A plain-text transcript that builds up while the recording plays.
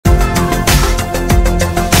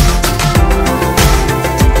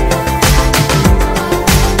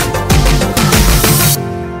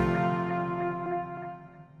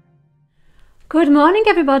Good morning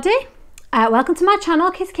everybody, welcome to my channel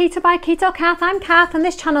Keto by Keto Kath. I'm Kath and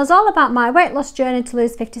this channel is all about my weight loss journey to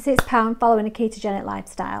lose 56 pounds following a ketogenic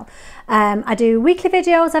lifestyle. I do weekly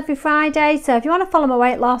videos every Friday, so if you want to follow my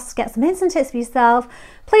weight loss, get some hints and tips for yourself,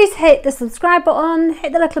 please hit the subscribe button,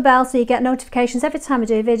 hit the little bell so you get notifications every time I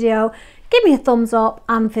do a video, give me a thumbs up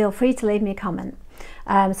and feel free to leave me a comment.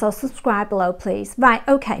 So subscribe below please. Right,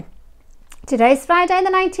 okay, today's Friday the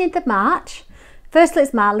 19th of March. Firstly,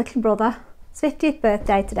 it's my little brother. It's 50th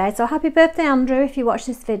birthday today, so happy birthday Andrew if you watch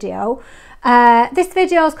this video. This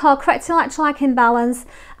video is called Correcting Electrolyte Imbalance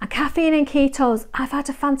and Caffeine and Ketones. I've had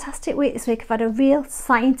a fantastic week this week. I've had a real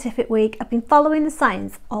scientific week. I've been following the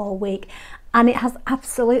science all week and it has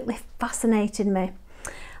absolutely fascinated me.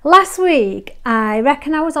 Last week I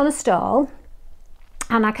reckon I was on a stall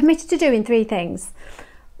and I committed to doing three things.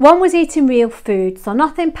 One was eating real food, so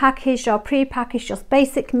nothing packaged or pre-packaged, just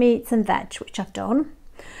basic meats and veg, which I've done.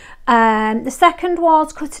 The second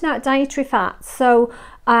was cutting out dietary fats, so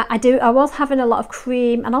I was having a lot of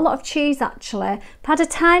cream and a lot of cheese actually. I've had a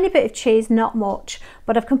tiny bit of cheese, not much,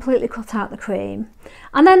 but I've completely cut out the cream.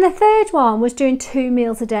 And then the third one was doing 2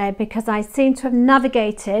 meals a day because I seem to have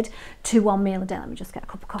navigated to 1 meal a day. Let me just get a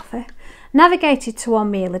cup of coffee. Navigated to 1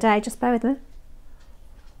 meal a day, just bear with me.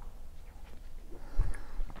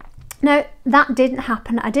 Now, that didn't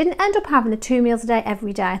happen. I didn't end up having the 2 meals a day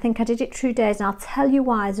every day. I think I did it 2 days and I'll tell you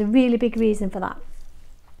why. There's a really big reason for that.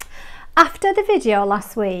 After the video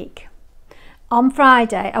last week, on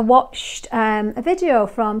Friday, I watched a video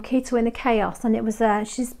from Keto in the Chaos and it was,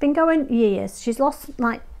 she's been going years. She's lost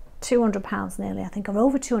like 200 pounds nearly, I think, or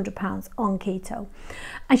over 200 pounds on keto.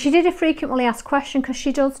 And she did a frequently asked question because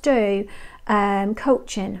she does do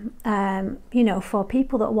coaching, you know, for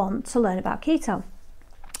people that want to learn about keto.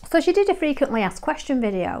 So she did a frequently asked question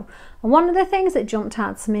video and one of the things that jumped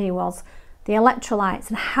out to me was the electrolytes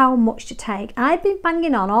and how much to take. I've been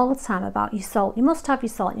banging on all the time about your salt. You must have your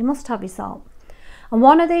salt, you must have your salt. And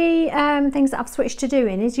one of the things that I've switched to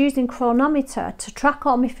doing is using Chronometer to track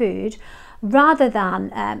all my food rather than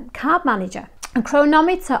Carb Manager. And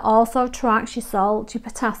Chronometer also tracks your salt, your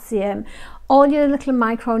potassium, all your little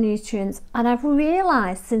micronutrients. And I've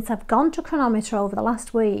realised since I've gone to Chronometer over the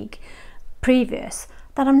last week previous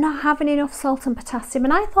that I'm not having enough salt and potassium,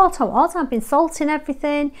 and I thought I was. I've been salting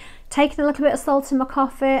everything, taking a little bit of salt in my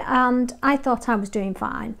coffee, and I thought I was doing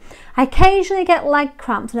fine. I occasionally get leg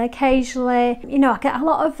cramps and occasionally, you know, I get a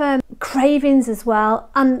lot of cravings as well,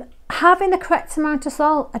 and having the correct amount of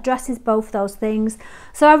salt addresses both those things.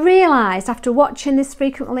 So I realised after watching this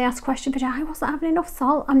frequently asked question video, I wasn't having enough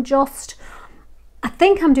salt. I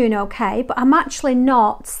think I'm doing okay, but I'm actually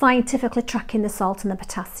not scientifically tracking the salt and the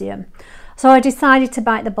potassium. So I decided to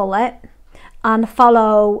bite the bullet and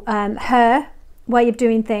follow her way of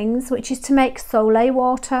doing things, which is to make Soleil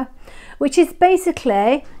water, which is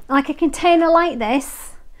basically like a container like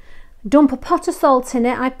this, dump a pot of salt in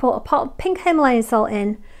it. I put a pot of pink Himalayan salt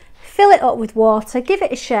in, fill it up with water, give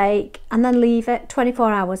it a shake and then leave it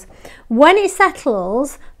 24 hours. When it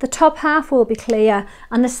settles, the top half will be clear,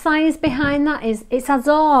 and the science behind that is it's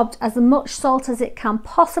absorbed as much salt as it can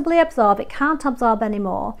possibly absorb. It can't absorb any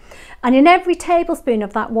more. And in every tablespoon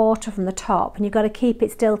of that water from the top, and you've got to keep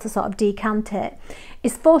it still to sort of decant it,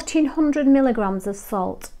 is 1400 milligrams of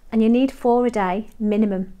salt, and you need 4 a day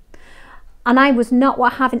minimum. And I was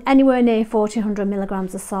not having anywhere near 1400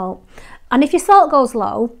 milligrams of salt. And if your salt goes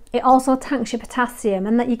low, it also tanks your potassium,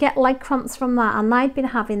 and that you get leg cramps from that, and I'd been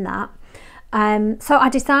having that. So I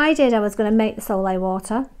decided I was going to make the Soleil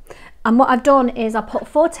water, and what I've done is I put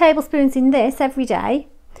 4 tablespoons in this every day.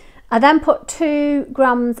 I then put 2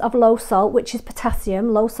 grams of low salt, which is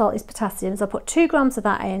potassium. Low salt is potassium, so I put 2 grams of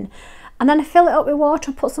that in. And then I fill it up with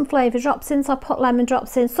water and put some flavour drops in, so I put lemon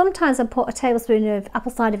drops in. Sometimes I put a tablespoon of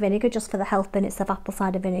apple cider vinegar just for the health benefits of apple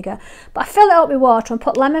cider vinegar. But I fill it up with water and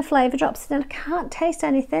put lemon flavour drops in and I can't taste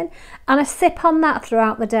anything. And I sip on that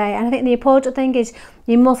throughout the day. And I think the important thing is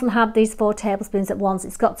you mustn't have these 4 tablespoons at once.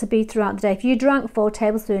 It's got to be throughout the day. If you drank 4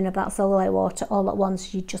 tablespoons of that Soleil water all at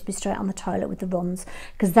once, you'd just be straight on the toilet with the runs,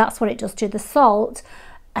 because that's what it does to you. The salt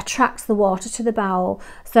attracts the water to the bowel.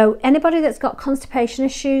 So anybody that's got constipation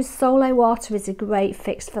issues, Soleil water is a great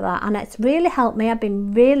fix for that, and it's really helped me. I've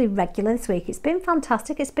been really regular this week. It's been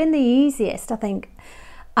fantastic. It's been the easiest I think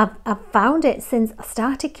I've found it since I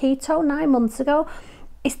started keto 9 months ago.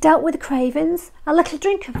 It's dealt with the cravings. A little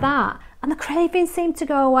drink of that and the cravings seem to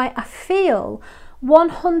go away. I feel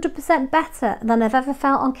 100% better than I've ever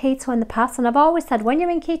felt on keto in the past. And I've always said, when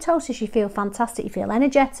you're in ketosis, you feel fantastic, you feel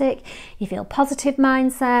energetic, you feel positive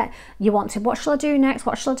mindset, you want to, what shall I do next,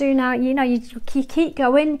 what shall I do now, you know, you keep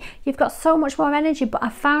going, you've got so much more energy. But I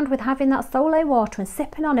found with having that sole water and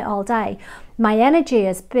sipping on it all day, my energy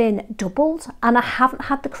has been doubled, and I haven't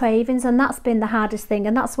had the cravings, and that's been the hardest thing,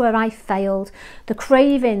 and that's where I failed. The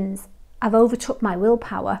cravings, I've overtook my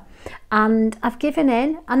willpower and I've given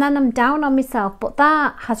in, and then I'm down on myself. But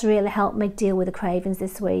that has really helped me deal with the cravings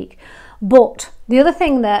this week. But the other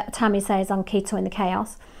thing that Tammy says on Keto in the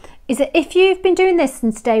Chaos is that if you've been doing this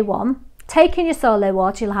since day one, taking your sole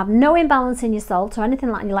water, you'll have no imbalance in your salt or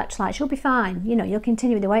anything like your electrolytes. You'll be fine. You know, you'll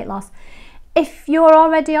continue with the weight loss. If you're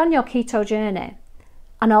already on your keto journey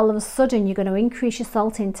and all of a sudden you're going to increase your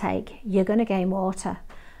salt intake, you're going to gain water,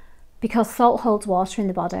 because salt holds water in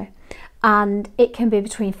the body. And it can be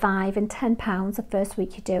between 5 and 10 pounds the first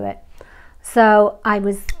week you do it. So I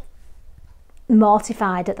was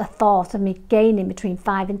mortified at the thought of me gaining between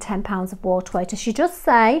 5 and 10 pounds of water weight. As she does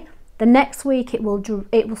say, the next week it will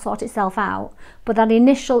sort itself out, but that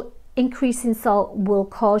initial increase in salt will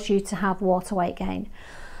cause you to have water weight gain.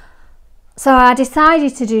 So I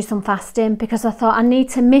decided to do some fasting because I thought I need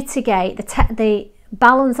to mitigate the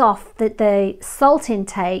balance off the salt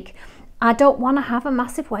intake. I don't want to have a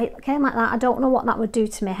massive weight gain like that. I don't know what that would do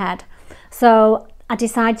to my head. So I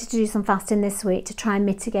decided to do some fasting this week to try and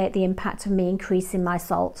mitigate the impact of me increasing my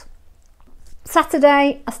salt.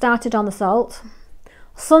 Saturday, I started on the salt.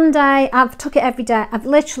 Sunday, I've took it every day. I've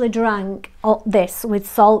literally drank this with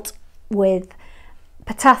salt, with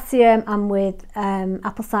potassium and with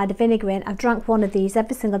apple cider vinegar in. I've drank one of these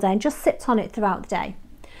every single day and just sipped on it throughout the day.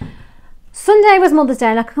 Sunday was Mother's Day,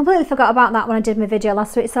 and I completely forgot about that when I did my video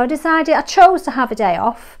last week. So I chose to have a day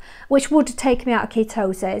off, which would take me out of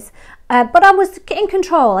ketosis. But I was in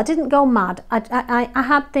control. I didn't go mad. I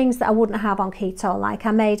had things that I wouldn't have on keto. Like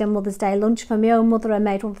I made a Mother's Day lunch for my own mother. I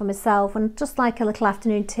made one for myself, and just like a little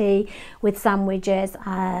afternoon tea with sandwiches,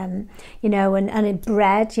 you know, and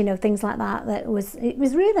bread, you know, things like that. It was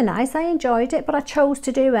really nice. I enjoyed it, but I chose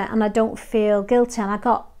to do it, and I don't feel guilty. And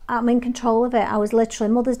I'm in control of it. I was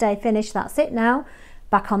literally Mother's Day finished. That's it now.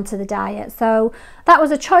 Back onto the diet. So that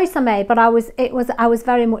was a choice I made, but I was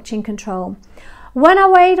very much in control. When I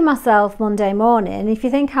weighed myself Monday morning, if you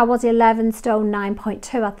think I was 11 stone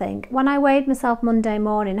 9.2, I think, when I weighed myself Monday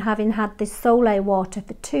morning, having had this sole water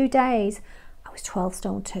for 2 days, I was 12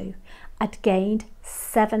 stone 2. I'd gained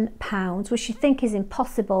 7 pounds, which you think is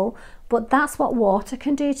impossible, but that's what water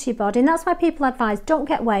can do to your body. And that's why people advise don't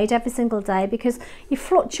get weighed every single day, because your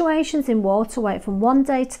fluctuations in water weight from one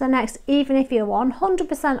day to the next, even if you're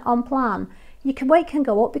 100% on plan, your weight can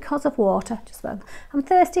go up because of water. I'm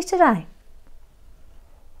thirsty today.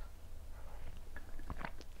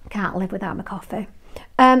 Can't live without my coffee.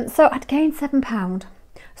 So I'd gained 7 pounds.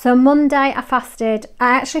 So Monday I fasted. I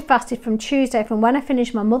actually fasted from Tuesday, from when I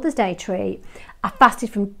finished my Mother's Day treat. I fasted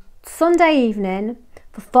from Sunday evening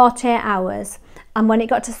for 48 hours. And when it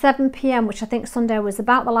got to 7 p.m, which I think Sunday was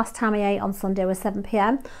about the last time I ate on Sunday, was 7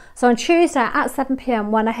 p.m. So on Tuesday at 7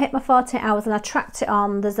 p.m, when I hit my 48 hours and I tracked it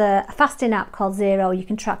on, there's a fasting app called Zero. You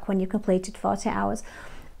can track when you completed 48 hours.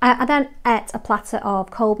 I then ate a platter of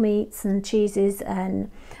cold meats and cheeses and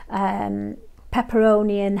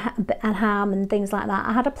pepperoni and ham and things like that.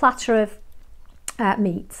 I had a platter of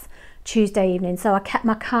meats Tuesday evening, so I kept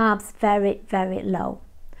my carbs very, very low.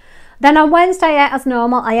 Then on Wednesday I ate as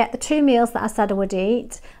normal. I ate the 2 meals that I said I would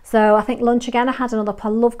eat. So I think lunch again, I had another, I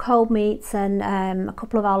love cold meats and a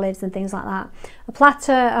couple of olives and things like that. A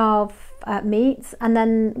platter of meats, and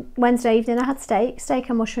then Wednesday evening I had steak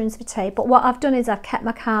and mushrooms for tea. But what I've done is I've kept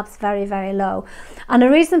my carbs very, very low. And the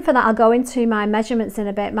reason for that, I'll go into my measurements in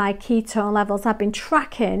a bit, my ketone levels. I've been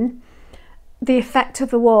tracking the effect of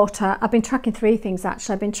the water. I've been tracking 3 things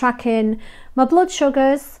actually. I've been tracking my blood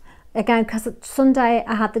sugars, again because Sunday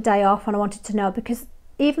I had the day off and I wanted to know, because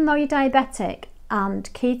even though you're diabetic and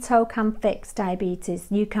keto can fix diabetes,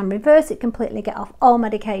 you can reverse it completely, get off all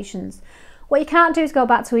medications. What you can't do is go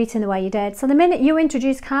back to eating the way you did. So the minute you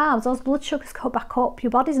introduce carbs, those blood sugars go back up. Your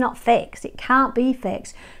body's not fixed. It can't be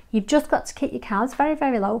fixed. You've just got to keep your carbs very,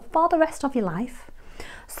 very low for the rest of your life.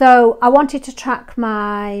 So I wanted to track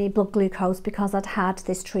my blood glucose because I'd had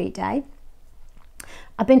this treat day.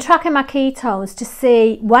 I've been tracking my ketones to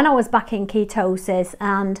see when I was back in ketosis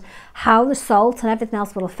and how the salt and everything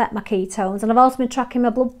else will affect my ketones. And I've also been tracking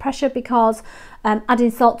my blood pressure because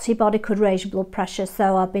adding salt to your body could raise your blood pressure.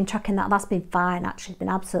 So I've been tracking that. That's been fine actually. It's been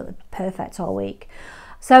absolutely perfect all week.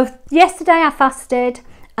 So yesterday I fasted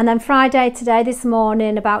And then Friday today, this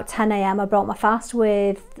morning, about 10 a.m, I broke my fast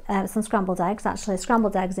with some scrambled eggs, actually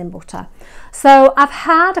scrambled eggs in butter. So I've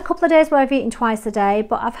had a couple of days where I've eaten twice a day,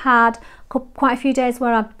 but I've had quite a few days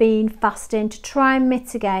where I've been fasting to try and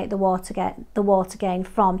mitigate the water gain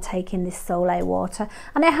from taking this Soleil water,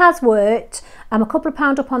 and it has worked. I'm a couple of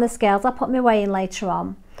pounds up on the scales. I'll put my weigh in later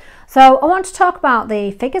on. So I want to talk about the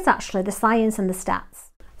figures, actually, the science and the stats.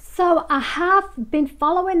 So I have been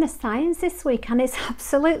following the science this week, and it's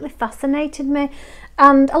absolutely fascinated me.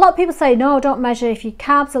 And a lot of people say, no, don't measure. If your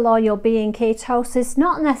carbs are low, you'll be in ketosis.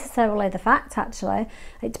 Not necessarily the fact, actually.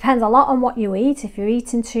 It depends a lot on what you eat. If you're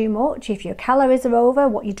eating too much, if your calories are over,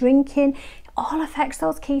 what you're drinking, it all affects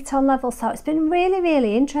those ketone levels. So it's been really,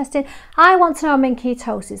 really interesting. I want to know I'm in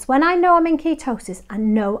ketosis. When I know I'm in ketosis, I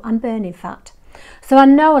know I'm burning fat. So I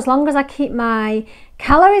know as long as I keep my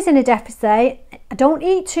calories in a deficit, I don't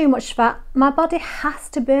eat too much fat, my body has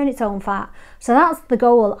to burn its own fat. So that's the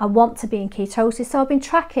goal. I want to be in ketosis. So I've been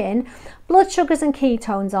tracking blood sugars and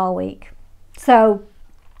ketones all week. So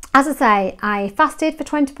as I say, I fasted for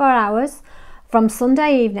 24 hours from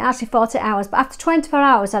Sunday evening, actually 40 hours, but after 24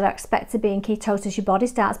 hours I'd expect to be in ketosis. Your body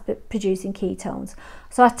starts producing ketones.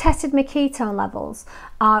 So I tested my ketone levels.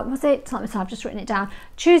 Let me see, I've just written it down.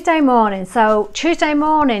 Tuesday morning. So Tuesday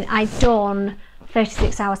morning I'd done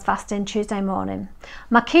 36 hours fasting Tuesday morning.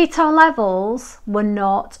 My ketone levels were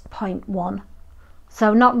 0.1.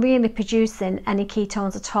 So not really producing any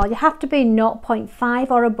ketones at all. You have to be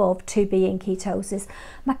 0.5 or above to be in ketosis.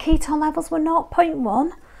 My ketone levels were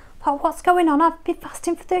 0.1. But what's going on? I've been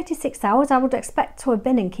fasting for 36 hours. I would expect to have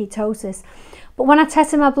been in ketosis. But when I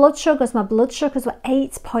tested my blood sugars were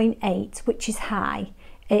 8.8, which is high.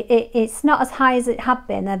 It's not as high as it had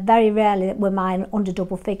been. Very rarely were mine under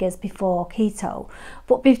double figures before keto,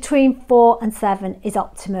 but between 4 and 7 is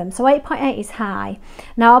optimum. So 8.8 is high.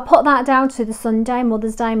 Now I'll put that down to the Sunday,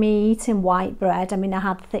 Mother's Day, me eating white bread. I mean, I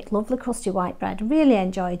had thick, lovely, crusty white bread. Really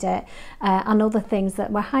enjoyed it, and other things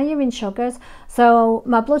that were higher in sugars. So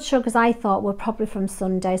my blood sugars, I thought, were probably from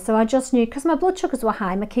Sunday. So I just knew, because my blood sugars were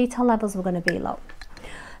high, my ketone levels were going to be low.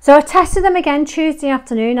 So I tested them again Tuesday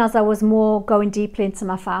afternoon as I was more going deeply into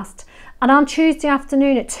my fast. And on Tuesday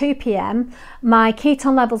afternoon at 2 p.m, my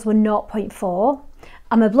ketone levels were 0.4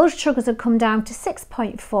 and my blood sugars had come down to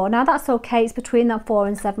 6.4. Now that's okay, it's between that 4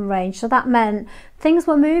 and 7 range. So that meant things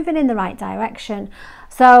were moving in the right direction.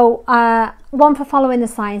 So one, for following the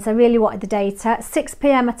science, I really wanted the data. At 6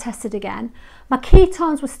 p.m. I tested again. My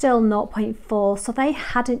ketones were still 0.4, so they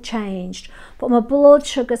hadn't changed, but my blood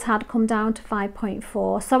sugars had come down to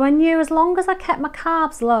 5.4. So I knew as long as I kept my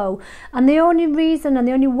carbs low, and the only reason and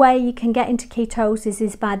the only way you can get into ketosis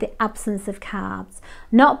is by the absence of carbs,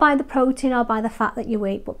 not by the protein or by the fat that you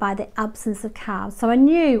eat, but by the absence of carbs. So I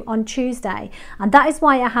knew on Tuesday, and that is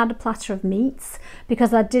why I had a platter of meats,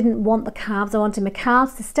 because I didn't want the carbs. I wanted my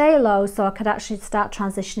carbs to stay low so I could actually start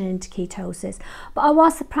transitioning into ketosis. But I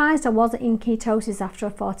was surprised I wasn't in ketosis after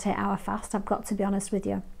a 48-hour fast, I've got to be honest with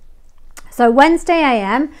you. So Wednesday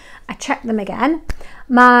AM, I checked them again.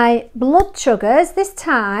 My blood sugars this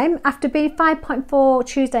time, after being 5.4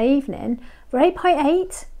 Tuesday evening, were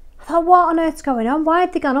 8.8. I thought, what on earth's going on? Why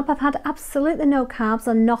have they gone up? I've had absolutely no carbs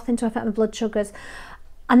and nothing to affect my blood sugars.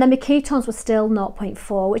 And then my ketones were still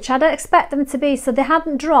 0.4, which I don't expect them to be. So they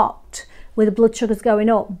hadn't dropped with the blood sugars going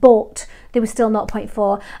up, but they were still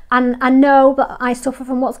 0.4. And I know that I suffer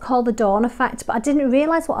from what's called the dawn effect, but I didn't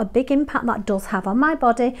realise what a big impact that does have on my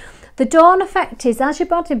body. The dawn effect is, as your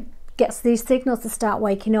body gets these signals to start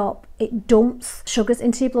waking up, it dumps sugars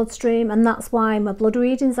into your bloodstream, and that's why my blood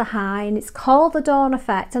readings are high, and it's called the dawn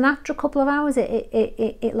effect. And after a couple of hours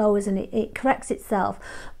it lowers and it corrects itself.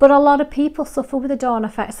 But a lot of people suffer with the dawn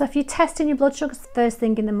effect. So if you're testing your blood sugars first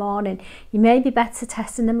thing in the morning, you may be better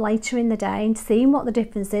testing them later in the day and seeing what the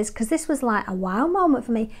difference is, because this was like a wow moment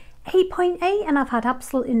for me. 8.8, and I've had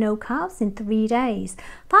absolutely no carbs in 3 days.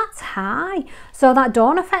 That's high. So that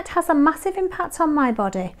dawn effect has a massive impact on my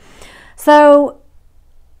body. So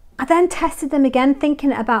I then tested them again,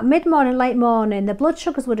 thinking about mid-morning, late morning, the blood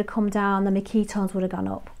sugars would have come down and the ketones would have gone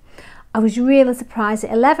up. I was really surprised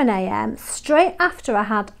at 11 AM, straight after I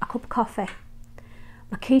had a cup of coffee.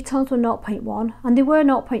 My ketones were 0.1 and they were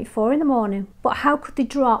 0.4 in the morning. But how could they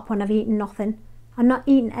drop when I've eaten nothing? I'm not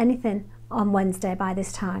eating anything on Wednesday by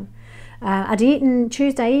this time. I'd eaten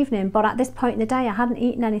Tuesday evening, but at this point in the day I hadn't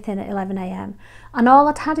eaten anything at 11 AM, and all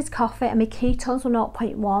I'd had is coffee, and my ketones were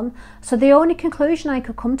 0.1. So the only conclusion I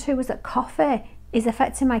could come to was that coffee is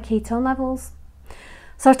affecting my ketone levels.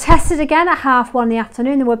 So I tested again at 1:30 in the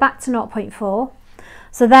afternoon, and we're back to 0.4.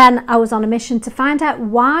 So then I was on a mission to find out,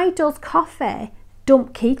 why does coffee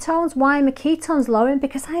dump ketones. Why are my ketones lowering?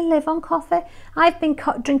 Because I live on coffee. I've been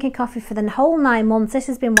drinking coffee for the whole 9 months. This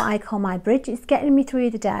has been what I call my bridge. It's getting me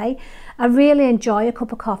through the day. I really enjoy a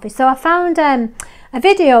cup of coffee. So I found a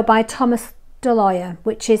video by Thomas DeLawyer,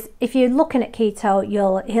 which is, if you're looking at keto,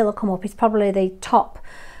 he'll come up. He's probably the top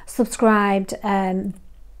subscribed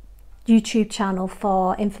YouTube channel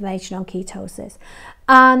for information on ketosis.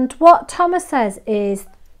 And what Thomas says is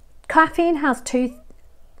caffeine has 2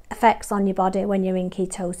 effects on your body when you're in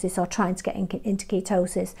ketosis or trying to get into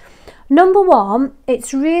ketosis. Number one,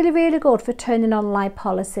 it's really, really good for turning on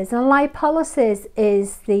lipolysis. And lipolysis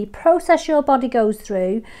is the process your body goes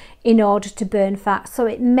through in order to burn fat. So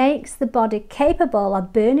it makes the body capable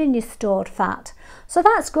of burning your stored fat. So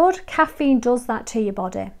that's good. Caffeine does that to your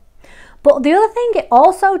body. But the other thing it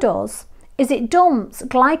also does is it dumps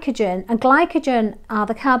glycogen, and glycogen are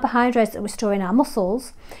the carbohydrates that we store in our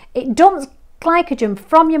muscles. It dumps glycogen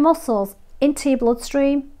from your muscles into your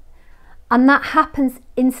bloodstream, and that happens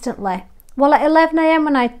instantly. Well, at 11 a.m.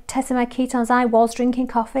 when I tested my ketones, I was drinking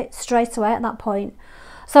coffee straight away at that point.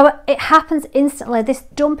 So it happens instantly. This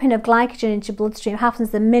dumping of glycogen into your bloodstream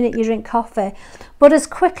happens the minute you drink coffee, but as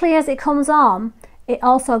quickly as it comes on, it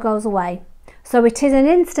also goes away. So it is an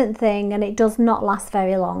instant thing, and it does not last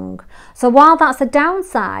very long. So while that's a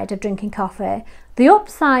downside of drinking coffee, the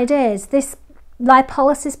upside is this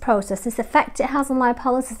lipolysis process, this effect it has on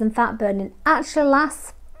lipolysis and fat burning, actually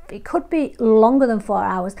lasts, it could be longer than 4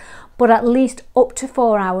 hours, but at least up to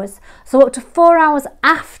 4 hours. So up to 4 hours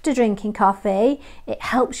after drinking coffee, it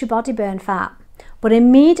helps your body burn fat. But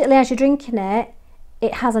immediately as you're drinking it,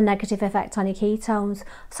 it has a negative effect on your ketones.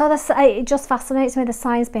 So it just fascinates me, the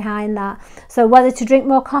science behind that. So whether to drink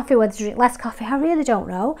more coffee, whether to drink less coffee, I really don't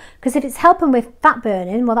know. Because if it's helping with fat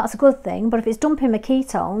burning, well, that's a good thing. But if it's dumping my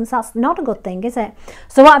ketones, that's not a good thing, is it?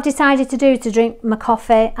 So what I've decided to do is to drink my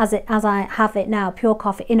coffee as I have it now, pure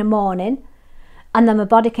coffee, in the morning. And then my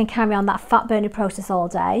body can carry on that fat burning process all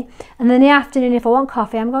day. And then in the afternoon, if I want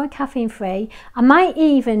coffee, I'm going caffeine free. I might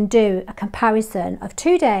even do a comparison of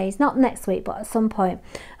 2 days, not next week, but at some point,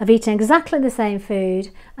 of eating exactly the same food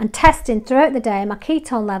and testing throughout the day my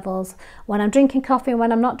ketone levels when I'm drinking coffee and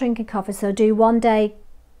when I'm not drinking coffee. So do 1 day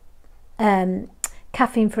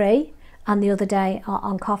caffeine free and the other day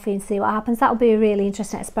on coffee and see what happens. That will be a really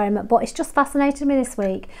interesting experiment, but it's just fascinated me this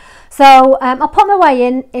week. So I'll put my weigh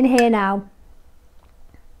in here now.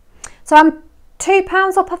 So I'm 2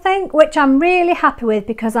 pounds up, I think, which I'm really happy with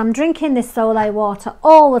because I'm drinking this Soleil water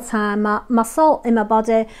all the time. My salt in my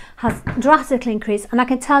body has drastically increased, and I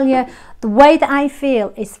can tell you the way that I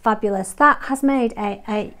feel is fabulous. That has made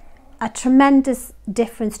a tremendous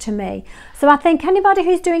difference to me. So I think anybody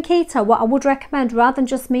who's doing keto, what I would recommend, rather than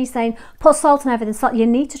just me saying put salt on everything, salt, you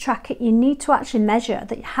need to track it. You need to actually measure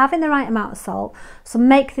that you're having the right amount of salt. So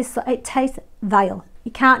make this, it tastes vile.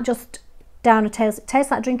 You can't just down a taste. It tastes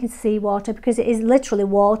like drinking seawater because it is literally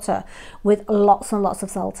water with lots and lots of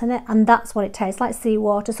salt in it, and that's what it tastes like,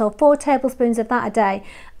 seawater. So 4 tablespoons of that a day.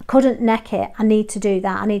 I couldn't neck it. I need to do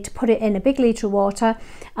that. I need to put it in a big litre of water,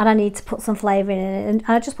 and I need to put some flavouring in it, and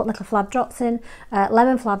I just put little flab drops in,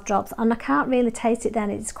 lemon flab drops, and I can't really taste it then.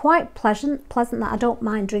 It's quite pleasant that I don't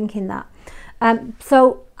mind drinking that.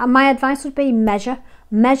 So my advice would be measure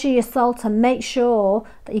your salt and make sure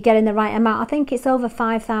that you're getting the right amount. I think it's over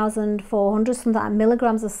 5,400 something like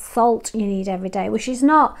milligrams of salt you need every day, which is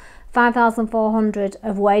not 5,400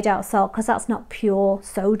 of weighed out salt, because that's not pure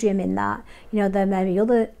sodium in that. You know, there may be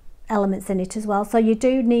other elements in it as well. So you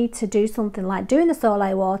do need to do something like doing the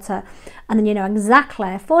Soleil water, and then you know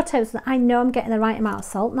exactly 4 tablespoons. I know I'm getting the right amount of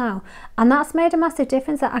salt now, and that's made a massive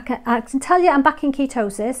difference. I can tell you I'm back in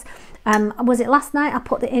ketosis. Was it last night? I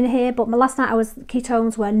put it in here, but last night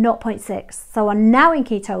ketones were 0.6. So I'm now in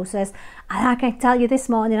ketosis, and I can tell you this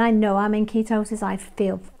morning, I know I'm in ketosis. I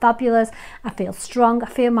feel fabulous. I feel strong. I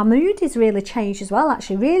feel my mood is really changed as well,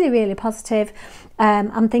 actually, really, really positive.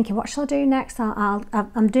 I'm thinking, what shall I do next?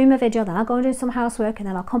 I'm doing my video, then I'll go and do some housework, and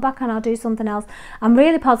then I'll come back and I'll do something else. I'm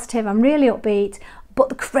really positive. I'm really upbeat. But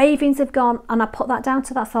the cravings have gone, and I put that down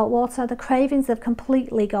to that salt water. The cravings have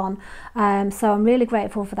completely gone. So I'm really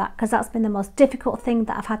grateful for that, because that's been the most difficult thing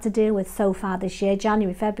that I've had to deal with so far this year,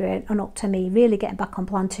 January, February, and up to me really getting back on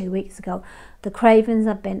plan 2 weeks ago. The cravings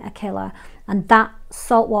have been a killer, and that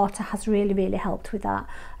salt water has really, really helped with that.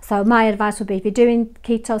 So my advice would be, if you're doing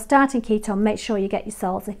keto, starting keto, make sure you get your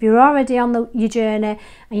salts. If you're already on your journey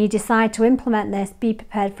and you decide to implement this, be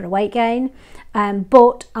prepared for a weight gain.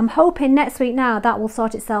 But I'm hoping next week now that will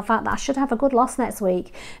sort itself out, that I should have a good loss next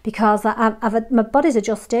week, because my body's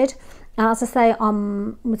adjusted. And as I say,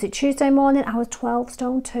 was it Tuesday morning, I was 12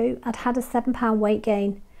 stone 2. I'd had a 7 pound weight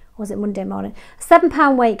gain or was it Monday morning?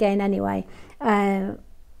 £7 weight gain anyway,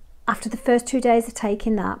 after the first 2 days of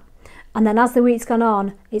taking that. And then as the week's gone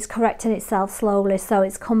on, it's correcting itself slowly, so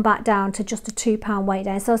it's come back down to just a £2 weight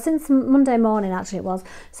gain. So since Monday morning, actually it was,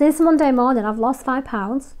 since Monday morning I've lost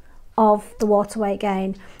 £5 of the water weight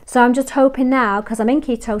gain. So I'm just hoping now, because I'm in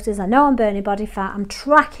ketosis, I know I'm burning body fat, I'm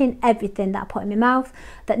tracking everything that I put in my mouth,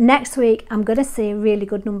 that next week I'm going to see a really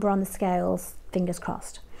good number on the scales, fingers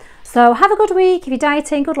crossed. So have a good week. If you're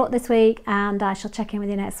dieting, good luck this week, and I shall check in with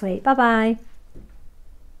you next week. Bye bye.